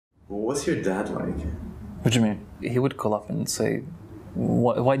What's your dad like? What do you mean? He would call up and say,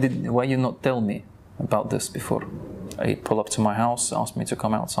 why you not tell me about this before? He'd pull up to my house, ask me to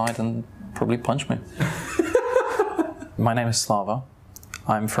come outside and probably punch me. My name is Slava.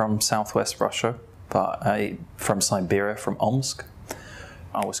 I'm from southwest Russia, but from Siberia, from Omsk.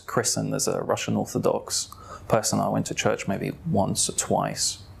 I was christened as a Russian Orthodox person. I went to church maybe once or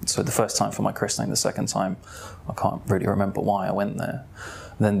twice. So the first time for my christening, the second time, I can't really remember why I went there.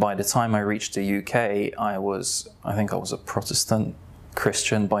 Then by the time I reached the UK, I think I was a Protestant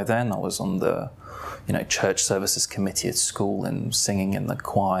Christian by then. I was on the, church services committee at school and singing in the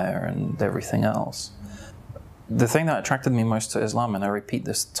choir and everything else. The thing that attracted me most to Islam, and I repeat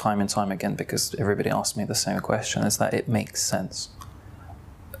this time and time again because everybody asks me the same question, is that it makes sense.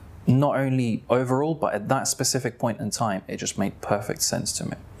 Not only overall, but at that specific point in time, it just made perfect sense to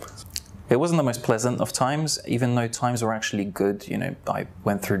me. It wasn't the most pleasant of times, even though times were actually good. I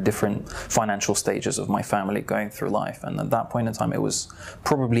went through different financial stages of my family going through life, and at that point in time, it was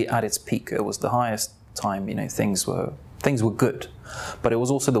probably at its peak. It was the highest time. Things were good, but it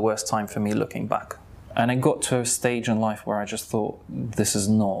was also the worst time for me looking back. And it got to a stage in life where I just thought, this is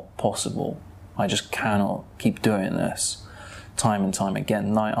not possible. I just cannot keep doing this time and time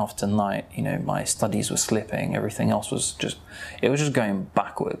again, night after night. My studies were slipping. Everything else was just going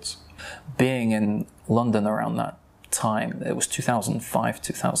backwards. Being in London around that time, it was 2005,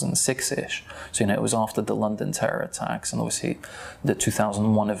 2006-ish. So, it was after the London terror attacks and obviously the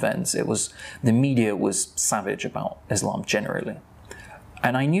 2001 events. The media was savage about Islam generally.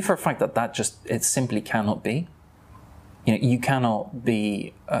 And I knew for a fact that it simply cannot be. You cannot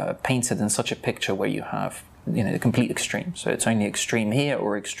be painted in such a picture where you have, the complete extreme. So it's only extreme here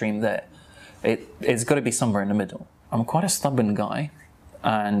or extreme there. It's got to be somewhere in the middle. I'm quite a stubborn guy.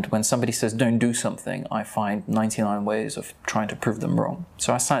 And when somebody says don't do something, I find 99 ways of trying to prove them wrong.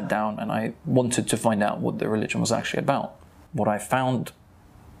 So I sat down and I wanted to find out what the religion was actually about. What I found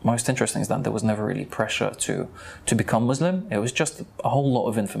most interesting is that there was never really pressure to become Muslim. It was just a whole lot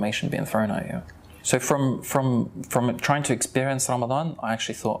of information being thrown at you. So from trying to experience Ramadan, I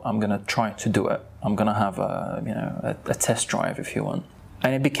actually thought I'm going to try to do it. I'm going to have a test drive, if you want.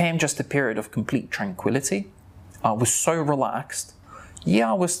 And it became just a period of complete tranquility. I was so relaxed.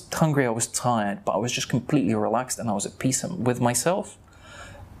 Yeah, I was hungry, I was tired, but I was just completely relaxed and I was at peace with myself.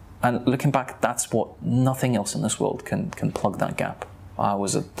 And looking back, that's what nothing else in this world can plug that gap. I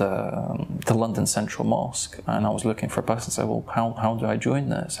was at the London Central Mosque and I was looking for a person to say, well, how do I join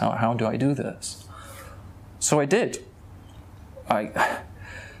this? How do I do this? So I did. I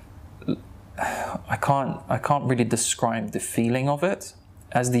can't really describe the feeling of it.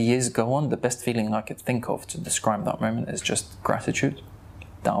 As the years go on, the best feeling I could think of to describe that moment is just gratitude.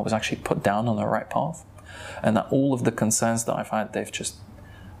 That I was actually put down on the right path. And that all of the concerns that I've had,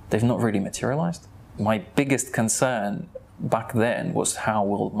 they've not really materialized. My biggest concern back then was, how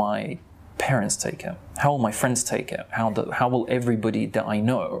will my parents take it? How will my friends take it? How will everybody that I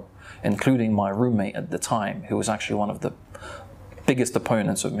know, including my roommate at the time, who was actually one of the biggest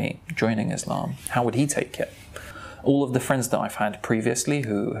opponents of me joining Islam, how would he take it? All of the friends that I've had previously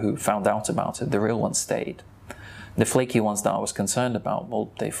who found out about it, the real ones stayed. The flaky ones that I was concerned about,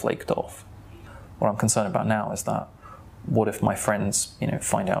 well, they flaked off. What I'm concerned about now is that, what if my friends,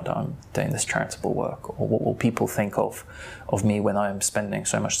 find out that I'm doing this charitable work? Or what will people think of me when I'm spending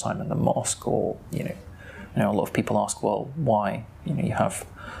so much time in the mosque? Or, a lot of people ask, well, why?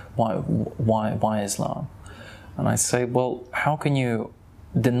 Why Islam? And I say, well, how can you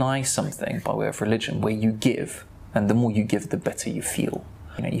deny something by way of religion where you give? And the more you give, the better you feel.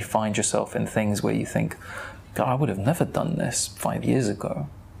 You find yourself in things where you think, God, I would have never done this 5 years ago.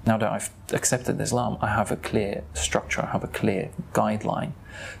 Now that I've accepted Islam, I have a clear structure, I have a clear guideline.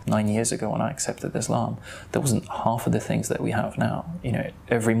 9 years ago when I accepted Islam, there wasn't half of the things that we have now.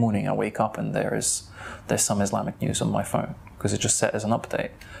 Every morning I wake up and there's some Islamic news on my phone, because it's just set as an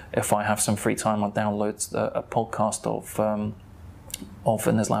update. If I have some free time, I download a podcast of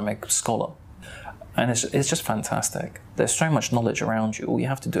an Islamic scholar. And it's just fantastic. There's so much knowledge around you. All you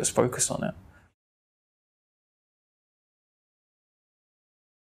have to do is focus on it.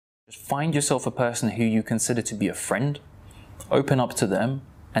 Just find yourself a person who you consider to be a friend. Open up to them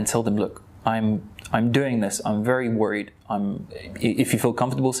and tell them, look, I'm doing this. I'm very worried. If you feel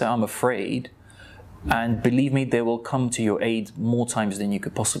comfortable, say I'm afraid. And believe me, they will come to your aid more times than you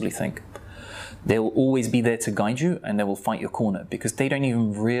could possibly think. They will always be there to guide you, and they will fight your corner, because they don't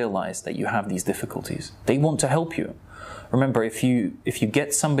even realize that you have these difficulties. They want to help you. Remember, if you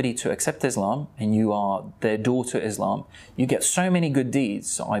get somebody to accept Islam and you are their door to Islam, you get so many good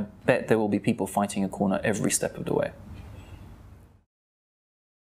deeds. So I bet there will be people fighting your corner every step of the way.